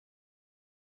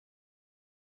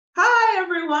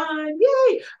everyone.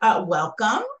 Yay.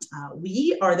 Welcome.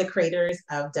 We are the creators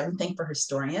of DEVONthink for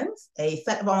Historians, a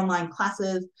set of online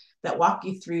classes that walk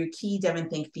you through key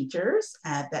DEVONthink features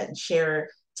that share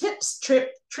tips,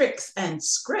 tricks, and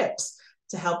scripts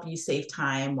to help you save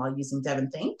time while using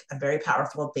DEVONthink, a very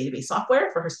powerful database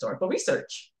software for historical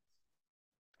research.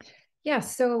 Yeah,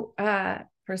 so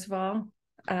first of all,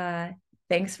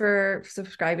 thanks for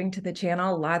subscribing to the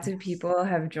channel. Lots of people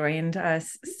have joined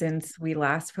us since we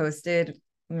last posted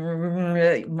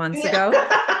months ago.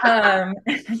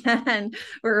 And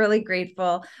we're really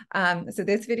grateful. So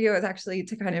this video is actually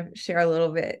to kind of share a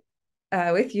little bit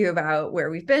with you about where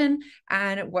we've been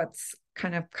and what's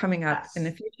kind of coming up in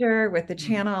the future with the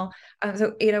channel.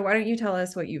 So Ada, why don't you tell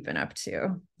us what you've been up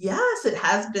to? Yes, it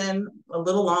has been a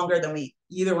little longer than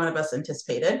either one of us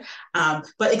anticipated,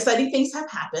 but exciting things have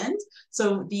happened.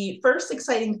 So the first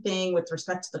exciting thing with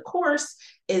respect to the course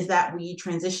is that we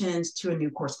transitioned to a new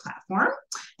course platform,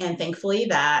 and thankfully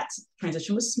that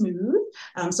transition was smooth.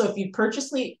 So if you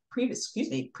previously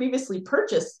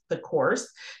purchased the course,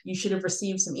 you should have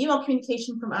received some email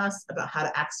communication from us about how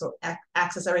to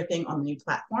access everything on the new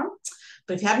platform.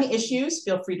 But if you have any issues,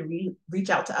 feel free to reach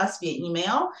out to us via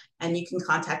email, and you can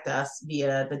contact us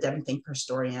via the DEVONthink for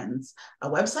Historians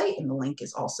website, and the link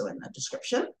is also in the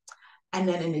description. And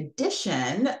then in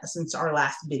addition, since our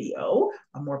last video,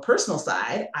 a more personal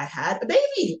side, I had a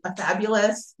baby, a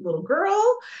fabulous little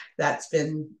girl that's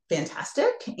been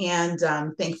fantastic. And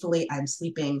thankfully, I'm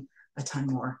sleeping a ton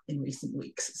more in recent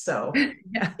weeks. So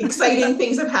yeah. Exciting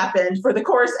things have happened for the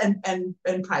course and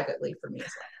privately for me as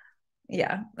well.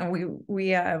 Yeah, and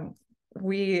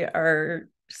we are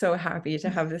so happy to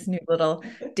have this new little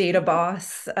data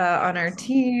boss on our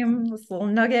team, this little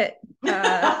nugget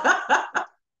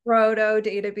proto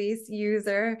database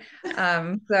user.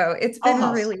 So it's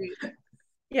been really,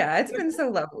 yeah, it's been so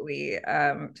lovely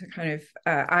to kind of,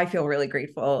 I feel really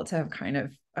grateful to have kind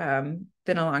of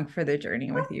been along for the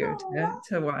journey with you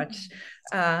to watch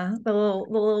the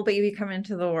little baby come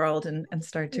into the world and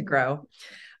start to grow.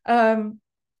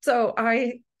 So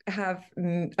I have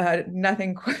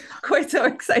nothing quite so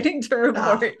exciting to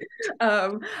report.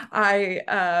 I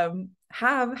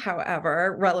have,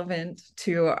 however, relevant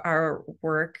to our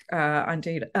work on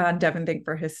DEVONthink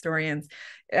for Historians,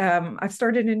 I've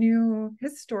started a new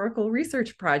historical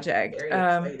research project.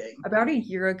 About a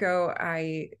year ago,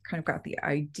 I kind of got the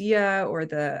idea, or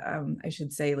the I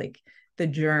should say, like the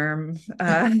germ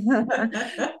of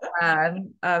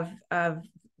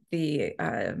the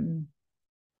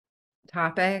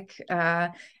topic,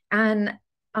 and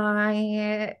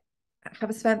I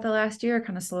have spent the last year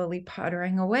kind of slowly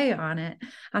puttering away on it,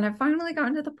 and I've finally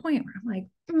gotten to the point where I'm like,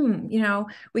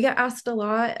 we get asked a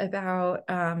lot about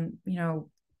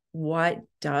what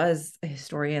does a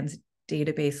historian's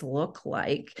database look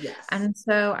like? Yes. And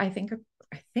so I think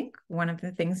one of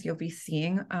the things you'll be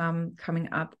seeing coming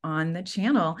up on the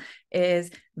channel is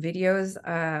videos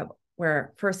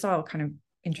where first I'll kind of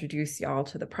introduce y'all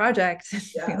to the project.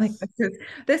 Yes. Like,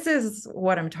 this is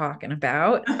what I'm talking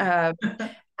about.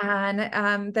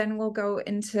 And then we'll go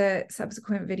into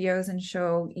subsequent videos and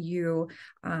show you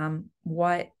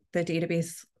what the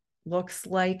database looks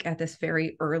like at this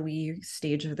very early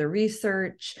stage of the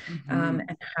research, and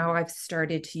how I've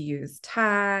started to use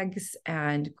tags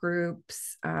and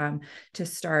groups to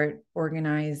start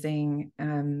organizing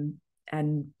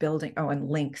and building, and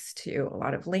links too, a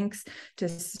lot of links to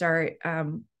start,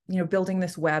 building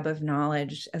this web of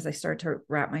knowledge as I start to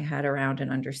wrap my head around and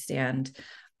understand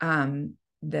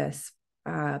this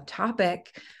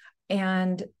topic.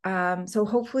 And so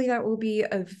hopefully that will be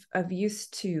of use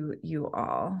to you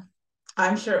all.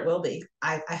 I'm sure it will be.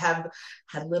 I have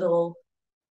had little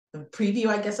preview,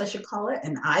 I guess I should call it,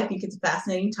 and I think it's a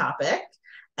fascinating topic.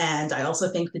 And I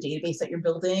also think the database that you're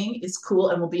building is cool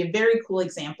and will be a very cool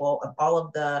example of all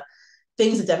of the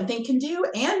things that DEVONthink can do,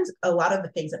 and a lot of the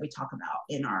things that we talk about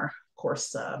in our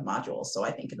course modules. So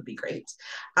I think it'll be great.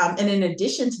 And in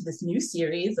addition to this new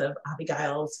series of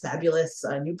Abigail's fabulous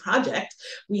new project,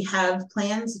 we have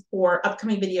plans for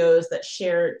upcoming videos that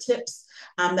share tips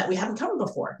that we haven't covered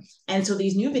before. And so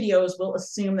these new videos will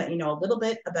assume that you know a little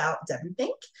bit about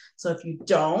DEVONthink. So if you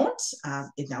don't,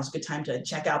 now's a good time to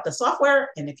check out the software.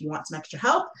 And if you want some extra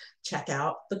help, check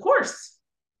out the course.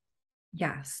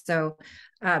 Yeah, so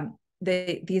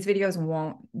these videos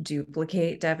won't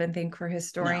duplicate DEVONthink for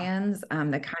Historians.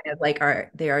 No. They kind of like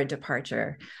they are a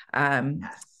departure.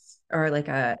 Yes. Or like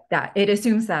that it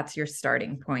assumes that's your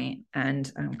starting point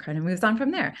and kind of moves on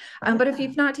from there. But if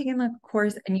you've not taken the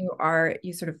course and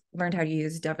you sort of learned how to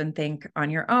use DEVONthink on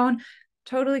your own,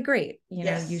 totally great. You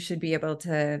know, you should be able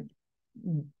to,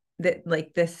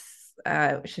 like this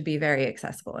should be very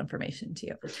accessible information to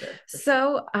you. For sure.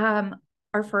 So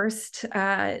our first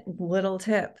little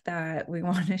tip that we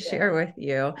want to share with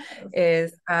you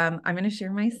is I'm going to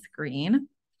share my screen.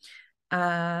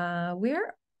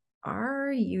 Where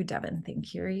are you, DEVONthink?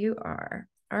 Here you are.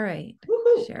 All right.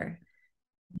 Woohoo. Share.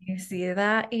 You see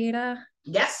that, Ada?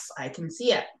 Yes, I can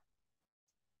see it.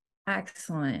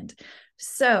 Excellent.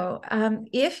 So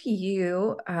if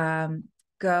you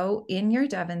go in your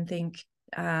DEVONthink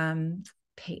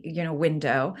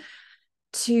window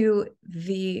to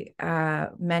the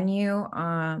menu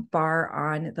bar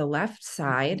on the left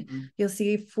side, you'll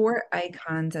see 4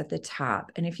 icons at the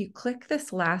top. And if you click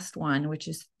this last one, which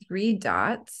is 3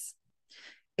 dots,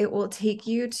 it will take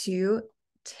you to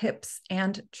tips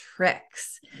and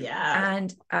tricks. Yeah. And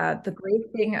the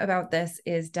great thing about this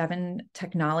is Devon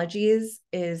Technologies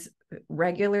is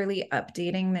regularly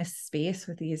updating this space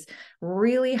with these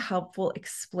really helpful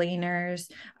explainers.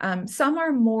 Some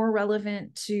are more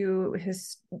relevant to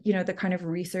the kind of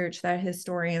research that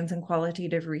historians and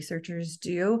qualitative researchers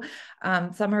do.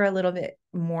 Some are a little bit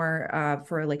more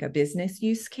for like a business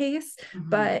use case,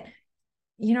 but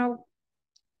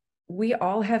we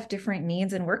all have different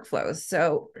needs and workflows.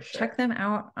 So check them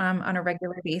out on a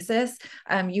regular basis.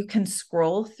 You can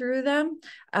scroll through them,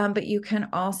 but you can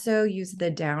also use the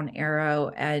down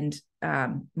arrow and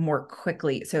more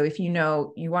quickly. So if you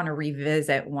want to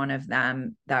revisit one of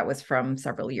them that was from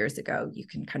several years ago, you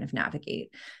can kind of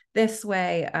navigate this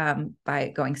way by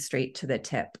going straight to the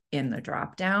tip in the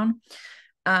dropdown.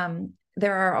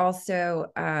 There are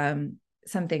also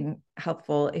something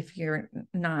helpful if you're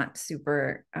not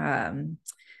super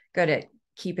good at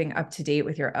keeping up to date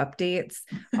with your updates.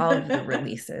 All of the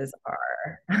releases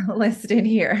are listed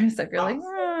here. So if you're like,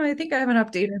 I think I haven't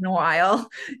updated in a while,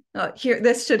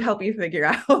 this should help you figure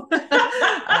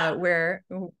out where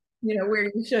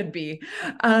you should be.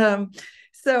 There's,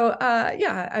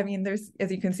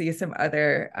 as you can see, some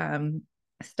other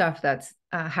stuff that's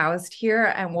housed here,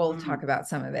 and we'll talk about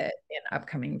some of it in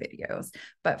upcoming videos.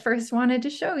 But first, wanted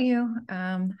to show you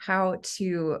how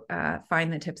to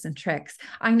find the tips and tricks.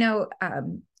 I know,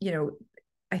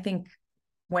 I think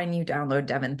when you download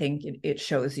DEVONthink, it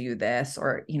shows you this,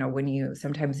 or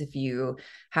sometimes if you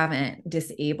haven't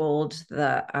disabled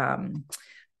the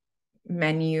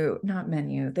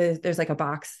there's like a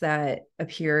box that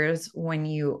appears when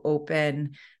you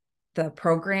open the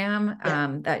program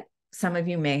that some of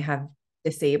you may have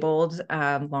disabled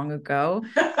long ago,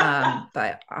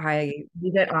 but I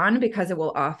leave it on because it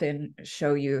will often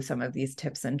show you some of these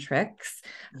tips and tricks.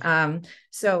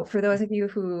 So for those of you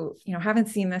who haven't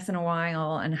seen this in a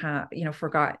while and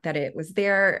forgot that it was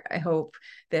there, I hope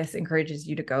this encourages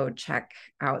you to go check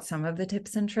out some of the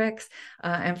tips and tricks.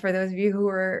 And for those of you who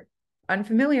are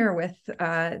unfamiliar with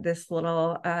this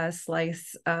little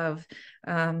slice of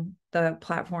the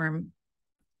platform,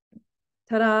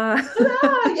 ta-da!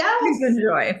 Ta-da! Yes. Please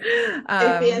enjoy.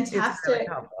 Fantastic. Really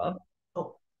helpful.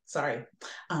 Oh, sorry.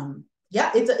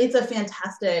 It's a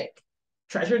fantastic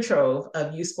treasure trove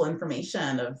of useful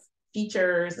information, of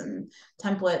features and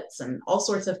templates and all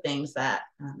sorts of things that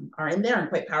are in there and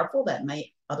quite powerful that might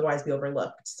otherwise be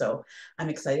overlooked. So I'm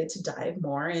excited to dive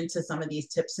more into some of these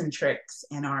tips and tricks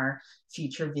in our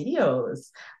future videos.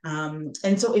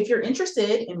 And so if you're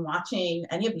interested in watching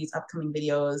any of these upcoming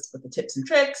videos with the tips and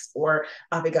tricks, or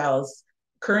Abigail's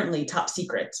currently top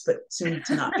secret, but soon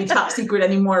to not be top secret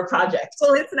anymore project.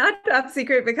 Well, it's not top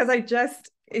secret because I just,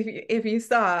 if you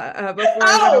saw before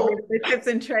I went over the tips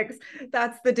and tricks,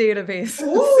 that's the database.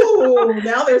 Ooh,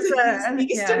 now there's an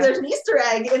Easter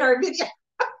egg in our video.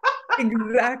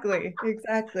 Exactly.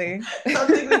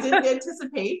 Something we didn't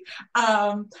anticipate.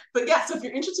 But yeah, so if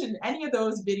you're interested in any of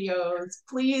those videos,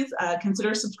 please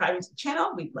consider subscribing to the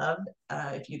channel. We'd love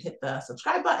if you'd hit the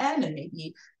subscribe button and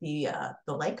maybe the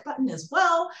like button as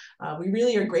well. We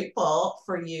really are grateful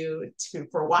for you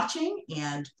for watching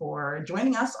and for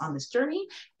joining us on this journey.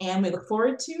 And we look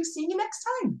forward to seeing you next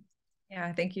time.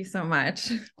 Yeah, thank you so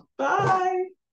much. Bye.